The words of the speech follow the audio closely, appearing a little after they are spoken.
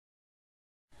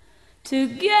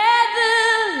together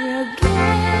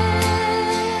again.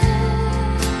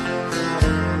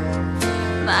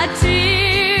 My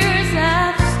tears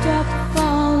have stopped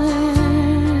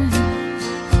falling.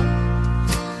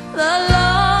 The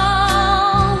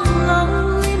long,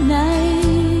 lonely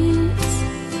nights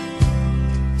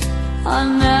are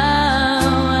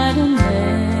now at an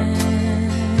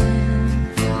end.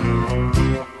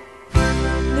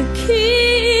 The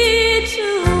key to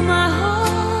my heart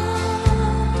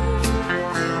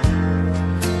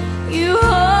you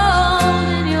hold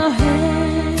in your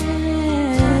hand,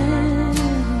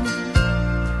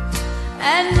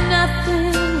 and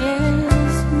nothing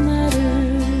else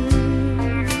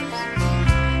matters,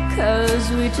 'cause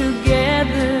we're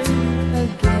together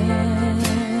again.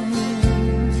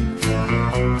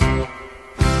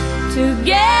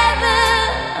 Together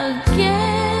again.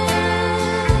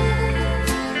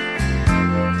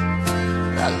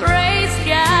 The gray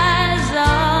skies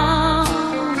are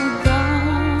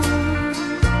gone.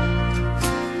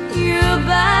 You're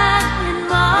back in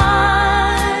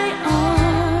my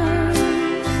arms,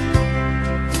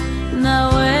 now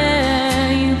where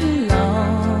you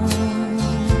belong.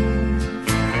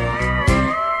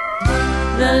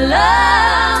 The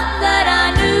love that I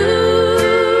knew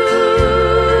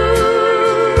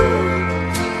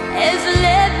is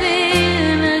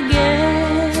living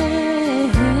again,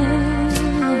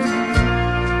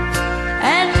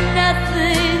 and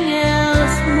nothing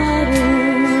else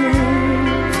matters,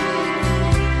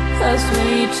 'cause we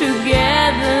together